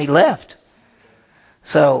 years old when he left.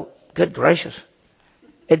 So, good gracious.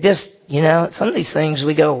 It just, some of these things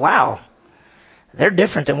we go, wow, they're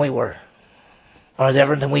different than we were. Or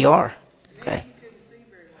different than we are. Okay.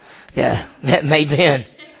 Yeah, that may have been.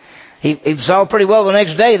 He saw pretty well the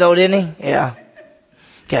next day, though, didn't he? Yeah.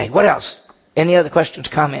 Okay, what else? Any other questions,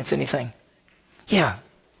 comments, anything? Yeah.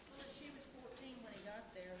 Well, if she was 14 when he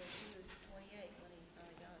got there, then she was 28 when he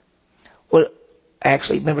finally got her. Well,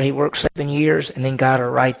 actually, remember, he worked 7 years and then got her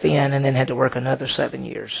right then, and then had to work another 7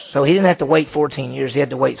 years. So he didn't have to wait 14 years. He had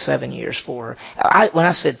to wait 7 years for her. When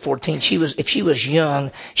I said 14, if she was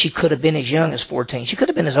young, she could have been as young as 14. She could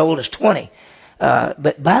have been as old as 20.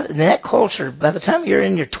 But in that culture, by the time you're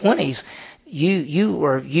in your 20s, you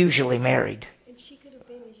were usually married. And she could have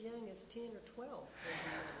been as young as 10 or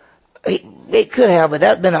 12. It could have, but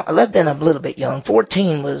that'd been a little bit young.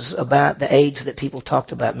 14 was about the age that people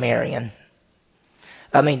talked about marrying.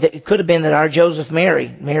 I mean, it could have been that our Joseph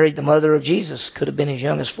married the mother of Jesus. Could have been as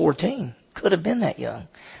young as 14. Could have been that young.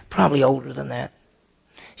 Probably older than that.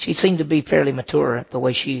 She seemed to be fairly mature the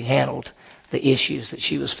way she handled the issues that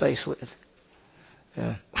she was faced with.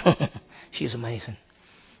 Yeah. She's amazing.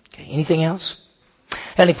 Okay, anything else?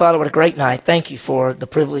 Heavenly Father, what a great night. Thank you for the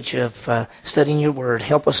privilege of studying your word.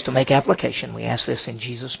 Help us to make application. We ask this in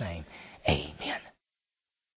Jesus' name. Amen.